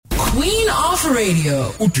Queen of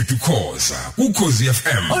Radio. Ududukoza uKhosi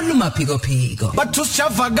FM. Olumaphiko phiko. Bathu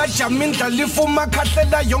uSjava kajama indlala ifuma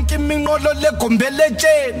khahlela yonke iminqolo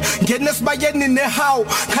legombeletshe. Ngene sibayeni nehawu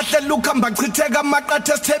khahlela ukhamba chitheka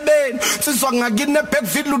amaqathe esithebeni. Sizwa ngakini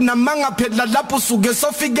eBackville unamanga phela lapho usuke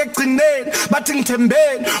sofika egcineni. Bathi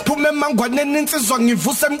ngithembeni phuma emangwaneni insizwa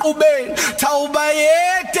ngivuse emqubeni.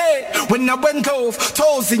 Thawubayete wena wendlovu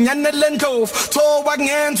thozi nyane lendlovu. Thowa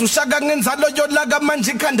ngenza ushaka ngenzalo yolaka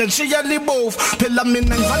manje ikhanda lishiya libovu. Phela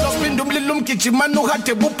mina ngizalo spinda umlilo umgijimana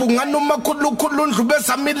uhade bubhungana umakhulukhulu ndlube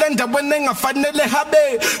zamile endaweni engafanele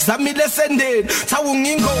habe zamile sendeni thawu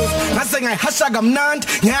ngingozi ngase ngayihasha kamnandi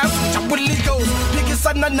ngiyazi jabuliko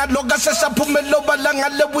phikisana naloka shesha phumeloba la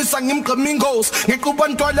ngalewisa ngimgqima ingozi ngiquba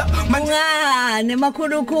ntwala mancane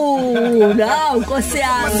makhulukhulu hawu Nkosi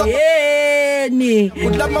yami yeni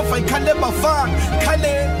ulama fayikhale bafana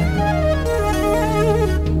khale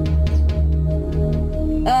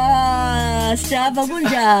Sjava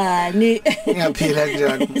kunjani? Ngiyaphila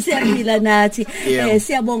njani? Siyaphila nathi.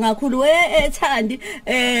 Siyabonga kakhulu Thandi.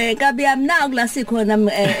 Kabi yamnaku la sikhona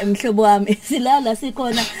mhlobo wami. Silala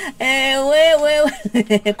sikhona.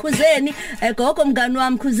 We Khuzeni, gogo mngani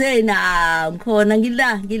wami Khuzeni ngikhona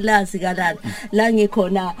ngila sikalala. La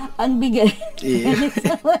ngikhona angibike.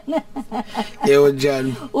 Yebo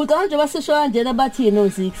njani? Uqonje basisho nje abathini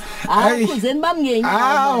o6. Hayi Khuzeni bamngenyi.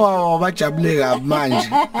 Bajabule kabi manje.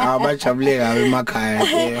 Bajabule kabi emakhaya.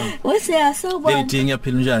 Wesiyasobona. Lady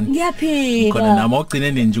ngiyaphila njani? Ngiyaphila. Khona nami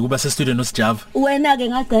ogcine nini nje kuba se studio noSjava? Wena ke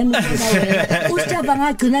ngagcina wena. uSjava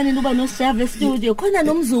ngagcina nini uba noSjava e-studio khona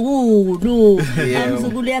nomzukulu.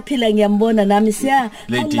 Umzukulu uyaphila ngiyambona nami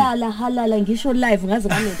halala ngisho live ngaze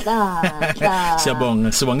nganenhlanhla. Siyabonga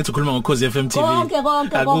ngithi ukhuluma ngoKhosi FM TV.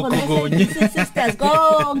 Konke sisters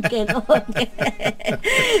konke.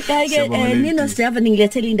 Kake ninoSjava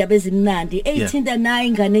ningilethele indaba ezimnandi 89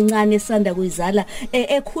 ingane encane esanda kuyizala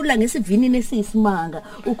ekhula ngesivinini esiyisimanga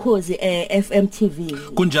uKhosi FM TV.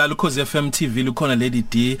 Kunjalo uKhosi FM TV ukhona Lady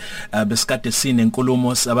D besikade sine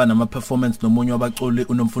inkulumo abanama performance nomunye wabaculi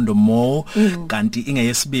uNomfundo Mo kanti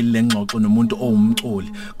ingeyesibili lengxoxo nomuntu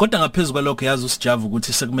owumculi. Kodwa ngaphezulu kwalokho yazi uSjava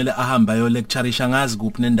ukuthi sekumele ahamba yo lectureisha ngazi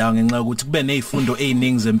kuphi nendawo ngenxa ukuthi kube nezifundo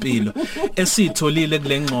eziningi zempilo esitholile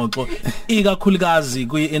kule ngxoxo ikakhulukazi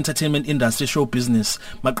kwi-entertainment industry show business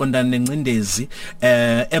maqondana nencindezi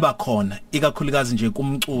ebakhona ikakhulukazi nje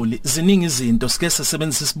kumculi ziningi izinto sike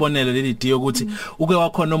sisebenzisa isibonelo leli diyo ukuthi uke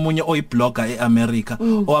wakhona omunye oyiblogger eAmerica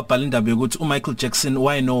owabhala indaba yokuthi uMichael Jackson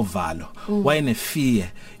wayenovalo wayenefear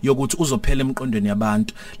yokuthi uzophela emqondweni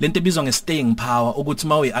yabantu lento ebizwa nge-staying power ukuthi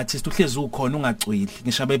mawe artist uhlezi ukhona ungacwili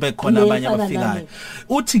ngisho bekhona abanye abafikayo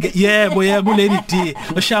uthi ke yebo Lady D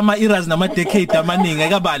ushama eras nama decade amaningi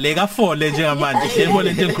ekabaleka afole njengamanje yebo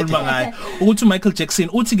lento engikhuluma ngayo ukuthi uMichael Jackson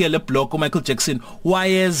uthi ke le blog uMichael Jackson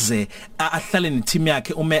wayeze ahlale neteam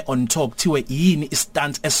yakhe ume on top thiwe yini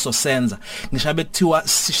istunt esizosenza ngisho bekuthiwa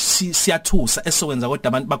siyathusa esokwenza kodwa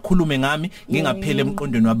abantu bakhulume ngami ngingaphele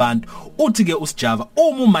emqondweni wabantu uthi ke uSjava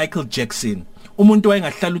Michael Jackson umuntu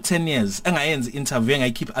wayengahlala u10 years engayenza interview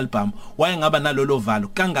engayikhipha album wayengaba nalolo valo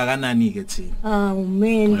kangakanani ke thina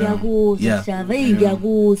man ngiyakuzwa Sjava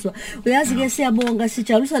ngiyakuzwa uyazi ke siyabonga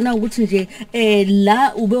sijabulisa na ukuthi nje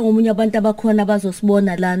la ube ngomunye abantu abakhona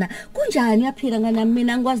bazosibona lana kunjani yaphila ngana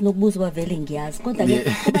mina ngikwazi nokubuza bavele ngiyazi kodwa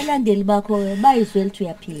ke abalandeli bakho bayizwe lithi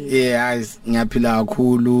uyaphila ngiyaphila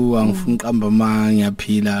kakhulu angifuni uqamba ama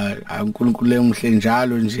ngiyaphila uNkulunkulu emhle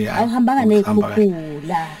njalo nje awuhambanga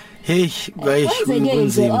nezikhukhula hey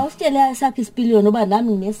kunzima awusitshela saphi isipiliyoni oba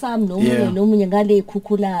nami nginesami nomunye ngale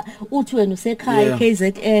ikhukhula uthi wena usekhaya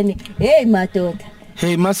KZN hey madoda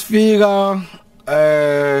hey masifika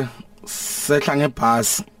sehla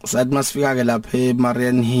ngebhasi sathi masifika ke lapha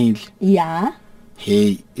eMarian Hill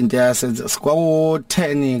hey into yasenza sikwawo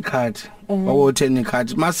 10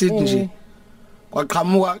 ikhathi masithi nje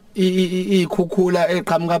kwaqhamuka ikhukhula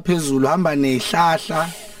eqhamuka phezulu hamba nehlahla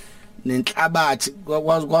nenhlabathi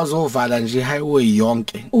kwazovala nje highway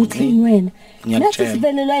yonke uthini wena nathi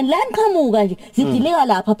sivelelwa la nqhamuka nje zidilika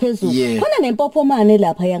lapha phezulu khona nempophomane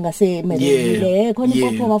lapha yangasemelele khona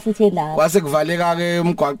impophoma futhi lapha kwase kuvaleka ke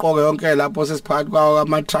umgwaqo ke yonke lapho sesiphakathi kwawo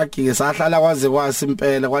ama truck ke sahlala kwaze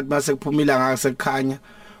kwasimpela kwathi mase kuphumila ngase kukhanya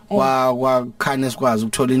kwakhanya sikwazi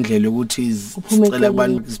ukuthola indlela yokuthi sicela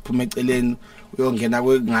abantu siphume eceleni uyongena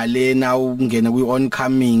ngalena ungene kwi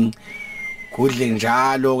oncoming kudle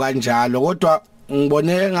njalo kanjalo kodwa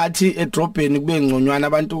ngibone ngathi edrobheni kube ngconywana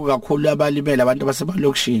abantu kakhulu abalimele abantu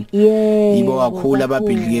basebalokishini yibo kakhulu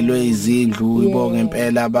ababhilikelwe izindlu yibo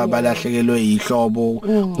ngempela abalahlekelwe ihlobo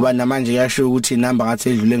ngoba namanje yasho ukuthi inamba ngathi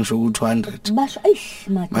edlule ngisho ku 200 basho eish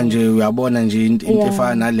manje uyabona nje into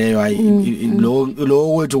efana naleyo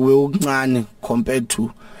lo wethu kube ukuncane compared to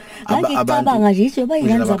abacabanga nje ithi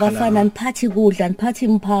bayingane zabafana niphathi kudla niphathi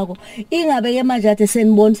imphako ingabe ke manje ade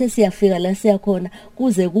senibona sesiyafika la siyakhona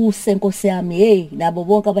kuze kusenkosi yami hey nabo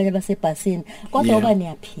bonke abanye basebhasini kodwa oba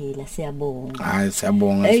niyaphila siyabonga hayi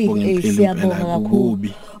siyabonga sibonga impilo kakhulu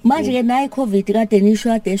manje ke nayi covid kade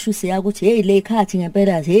nisho ade eshu siya ukuthi hey le khathi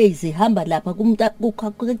ngempela hey zihamba lapha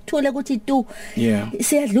kuthule ukuthi tu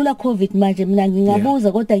siyadlula covid manje mina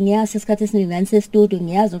ngingabuza kodwa ngiyazi isikhathi esiningi nani se studio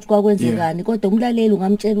ngiyazi ukuthi kwakwenzekani kodwa umlaleli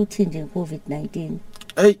ungamtshela uthi nje covid-19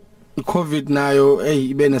 hey covid nayo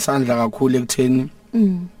ibe nesandla kakhulu ekutheni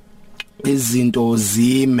izinto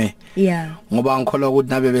zime ngoba ngikholwa ukuthi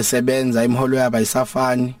nabe besebenza imiholo yabo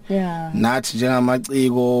ayisafani nathi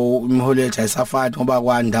njengamaciko imiholo yethu ayisafani ngoba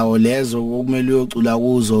kwandawo lezo kumele uyocula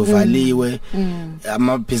kuzo valiwe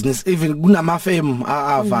ama business even kunama firm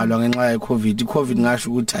avalwa ngenxa ye covid icovid ngasho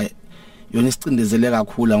ukuthi yona isicindezele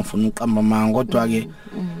kakhulu angifuna uqamba amanga kodwa ke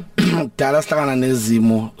kudala sihlangana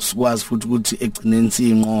nezimo sikwazi futhi ukuthi egcineni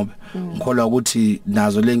siyinqobe ngikholwa ukuthi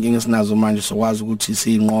nazo lenkinga esinazo manje sokwazi ukuthi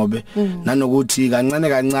siyinqobe nanokuthi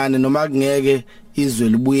kancane noma kungeke izwe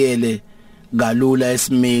libuyele kalula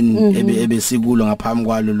esimeni ebesikulo ngaphambi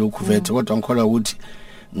kwalo lokhu vethe kodwa ngikholwa ukuthi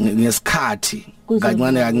ngesikhathi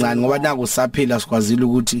kancane ngoba naku saphila sikwazile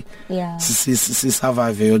ukuthi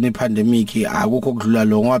sisurvive yona ipandemic akukho okudlula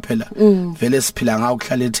lo ngoba phela vele siphila ngawo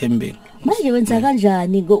kuhlala ethembeni manje wenza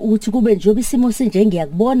kanjani ukuthi kube njengoba isimo sinje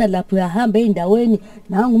ngiyakubona lapho uyahamba eindaweni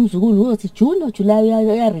nangumzukulu uthi June or July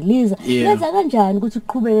ya release wenza kanjani ukuthi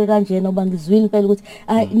kuqhubeke kanje noba ngizwile impela ukuthi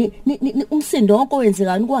umsindo wonke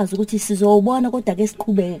wenzekani ukwazi ukuthi sizowubona kodwa ke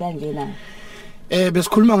siqhubeke kanje na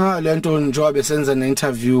besikhuluma ngayo lento njengoba besenza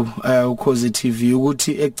ne-interview uKhozi TV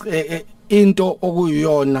ukuthi into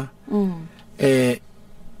okuyiyona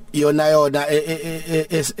yona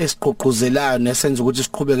esiqoquzelayo nesenza ukuthi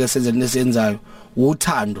siqhubeke senze nesenzayo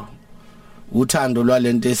uthando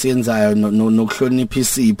lwalento esiyenzayo nokuhlonipha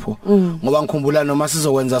isipho ngoba ngikhumbula noma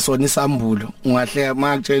sizokwenza sona isambulo ungahle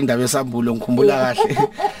makutshela indaba yesambulo ngikhumbula kahle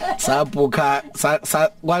sabhuka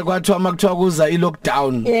kwathiwa makuthiwa kuza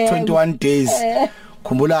i-lockdown 21 days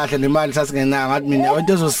khumbula kahle nemali sasingenayo ngathi mina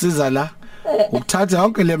into ezosiza la ukuthatha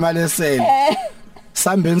yonke le mali esele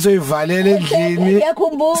sambeni soyivalele endlini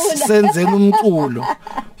senzeni umculo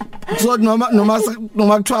so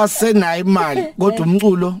noma kuthiwa senayo imali kodwa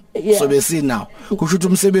umculo sobe sinawo kusho ukuthi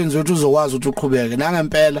umsebenzi wethu uzokwazi ukuthi uqhubeke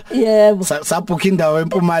nangempela sabhuka indawo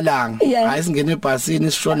eMpumalanga hayi singene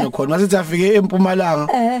ebhasini sishone khona masithi afike eMpumalanga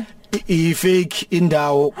i-fake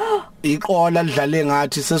indawo iqola lidlale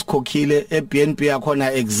ngathi sesikhokhile eBNB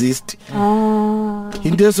yakhona exist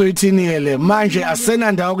into esoyithini le manje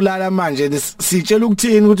asenandawo kulala manje sitshela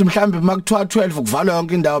ukuthini ukuthi mhlambe makuthiwa 12 kuvalwa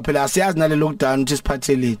yonke indawo phela asiyazi nale lockdown ukuthi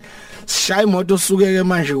siphatheleni sishaya imoto sukeke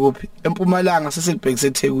manje kuphi eMpumalanga sesilibhekise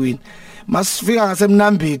eThekwini masifika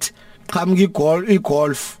ngasemnambithi qhamuka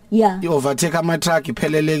igolf i-overtake ama truck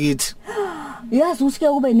iphelele kithi yazi ukuthi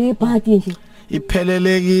kube nebhadi nje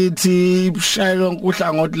iphelele kithi ibishayelo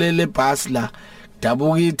uhlangothi lele bus la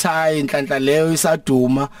dabuka ithayi inhlanhla leyo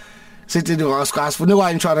isaduma sithi ngasifune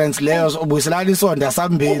kwa insurance leyo ubuyiselana isonda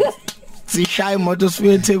sambili sishaya imoto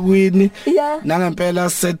sifike eThekwini nangempela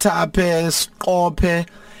setup siqophe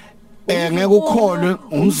ngeke ukholwe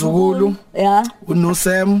umzukulu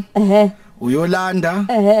uNusem uYolanda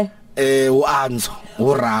uAnzo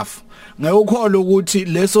uRafu ngeke ukholwe ukuthi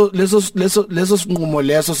leso sinqumo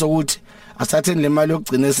leso sokuthi asatheni le mali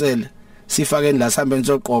yokugcinesela sifakeni la sambeni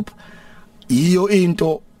soqopha iyo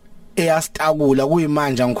into eyasitakula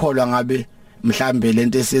kuyimanje ngikholwa ngabe mhlambe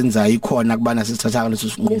lento esiyenzayo ikhona kubana sisithatha leso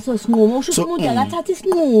sinqumo usho umuntu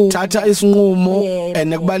akathatha isinqumo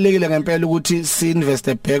kubalekile ngempela ukuthi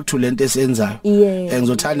si-investe back to lento esiyenzayo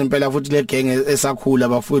ngizothanda impela futhi le gang esakhula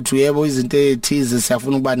bafuthu yebo izinto ezithize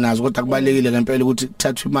siyafuna ukuba nazo kodwa kubalekile ngempela ukuthi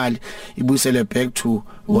kuthathwe imali ibuyisele back to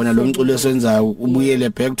wona lo mculo esenzayo ubuyele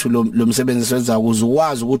back to lo msebenzi esenzayo ukuze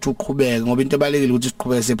ukwazi ukuthi uqhubeke ngoba into ebalekile ukuthi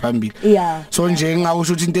siqhubeke sephambili so nje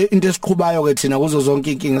ngawusho ukuthi into esiqhubayo ke thina kuzo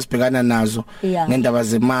zonke inkinga esibhekana nazo ngendaba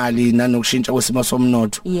zemali nanokushintsha kwesimo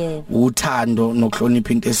somnotho uthando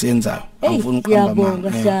nokuhlonipha into esiyenzayo angifuni uqamba yabonga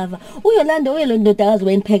uSjava uYolanda uyelondodakazi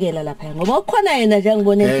weniphekela lapha ngoba ukhona yena nje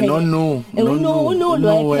ngibone ephekela no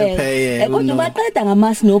ephekela kodwa baqeda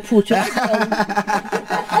ngamasi nophuthu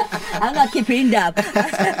angakhiphi indaba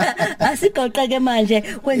Asigoqa ke manje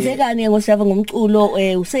kwenzekani ngosijava ngomculo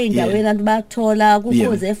useyindaweni abantu bakuthola ku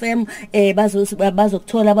Khosi FM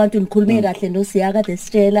bazokuthola abantu nikhulume kahle noSiya kade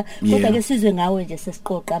sitshela kodwa ke sizwe ngawe nje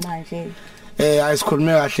sesiqoqa manje.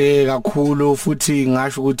 Ayisikhulume kahle kakhulu futhi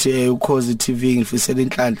ngasho ukuthi uKhosi TV ngifisela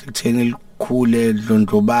inhlanhla kutheni elikhule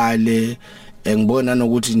dlondlobale ngibona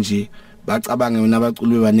nokuthi nje bacabange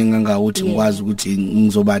nabaculi bebaningi ngawuthi ngikwazi ukuthi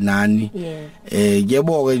ngizoba nani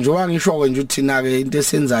yebo ke njengoba ngisho ke nje uthina ke into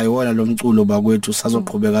esenzayo wona lo mculo bakwethu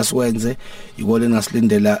sazoqhubeka siwenze ikole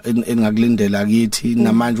engasilindela engakulindela kithi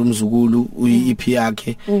namanje umzukulu uyi-EP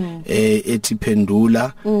yakhe ethi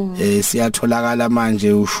Phendula siyatholakala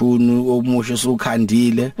manje ushunu omusha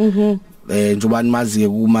sukhandile njobani maziye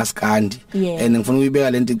kuMaskandi and ngifuna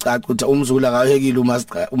ukuyibeka lento icaca ukuthi umzukulu akayekile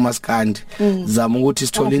uMaskandi zama ukuthi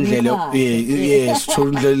sithole indlela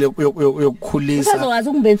sithole indlela yokukhulisa usazowazi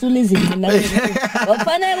ukumbenzula izinto nawe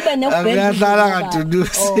ufanele kube nokubhenza akahlala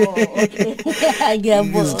kadudusi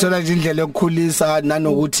ngiyabona sithola nje indlela yokukhulisa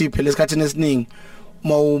nanokuthi phela esikhathini esiningi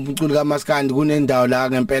umculo kaMaskandi kunendawo la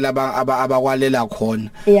ngempela abakwalela khona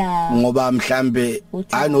ngoba mhlambe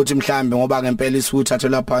anothi mhlambe ngoba ngempela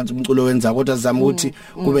isuthathelwa phansi umculo wenza kodwa sizama ukuthi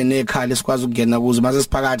kube nekhala esikwazi ukungena kuzo mase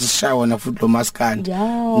siphakathi sishaya wona futhi lo Maskandi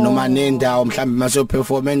noma nendawo mhlambe mase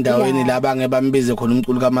perform endaweni la bangebambize khona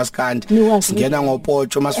umculo kaMaskandi singena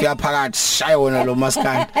ngopotsho mase uyaphakathi sishaya wona lo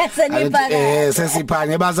Maskandi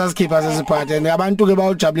sesiphane basasikhipa sesiphathe abantu ke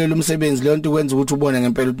bawujabulela umsebenzi le nto kwenza ukuthi ubone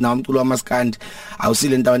ngempela ukuthi na umculo kaMaskandi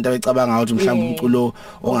awusile into abantu abecabanga ukuthi mhlawumbe umculo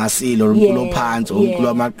ongasilo umculo phansi umculo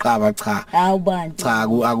wamaqaba cha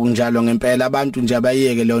akunjalo ngempela abantu nje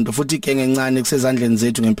abayeke le nto futhi igenge encane kusezandleni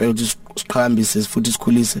zethu ngempela ukuthi siqhakambise futhi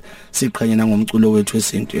sikhulise siqhenye nangomculo wethu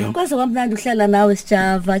wesintu yebo kwaze kwamnandi ukuhlala nawe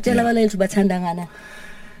Sjava tshela abalethu bathanda ngana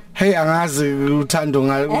Hey angazi uthando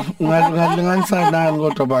ngalinganisana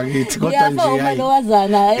kodwa bakithi kodwa nje hayi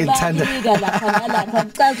wazana ebafika lapha lapha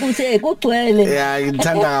ucaca ukuthi kugcwele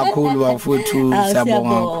ngithanda kakhulu bafuthu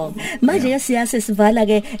siyabonga manje siyase sivala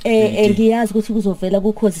ke ngiyazi ukuthi kuzovela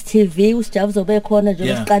ku Khosi TV uSjava uzobe khona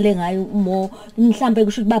nje siqale ngayo mhlambe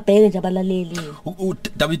kusho ukuthi babheke nje abalaleli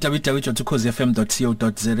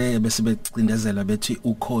www.ukhosifm.co.za bese becindezela bethi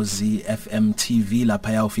uKhosi FM TV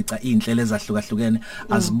lapha yawufica inhlelo ezahlukahlukene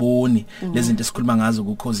aziboni lezinto esikhuluma ngazo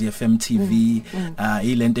ku Khosi FM TV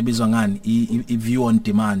ilento ebizwa ngani i-view on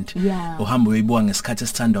demand uhamba uyibuka ngesikhathi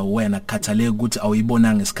esithandwa wena kukhathaleke ukuthi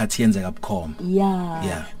awuyibonanga ngesikhathi yenzeka bukhoma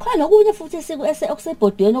khona okunye futhi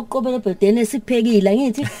okusebhodweni okuqobela ebhodweni esiphekile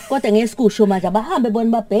ngithi kodwa ngesikusho manje abahambe bona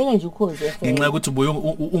babheke nje uKhosi FM ngenxa ukuthi ubuye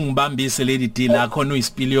ungibambise lady D la khona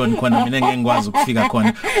uyispillion khona mina ngeke ngikwazi ukufika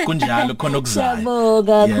khona kunjalo khona okuzayo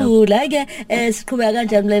siyabonga kakhulu ake siqhubeka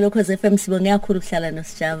kanjani lelo Khosi FM sibonga kakhulu ukuhlala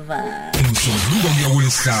noSjava Umsombuluko kuya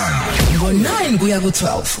kulesihlanu ngo9 kuya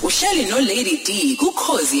ku12 uhleli no Lady D ku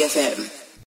Khosi FM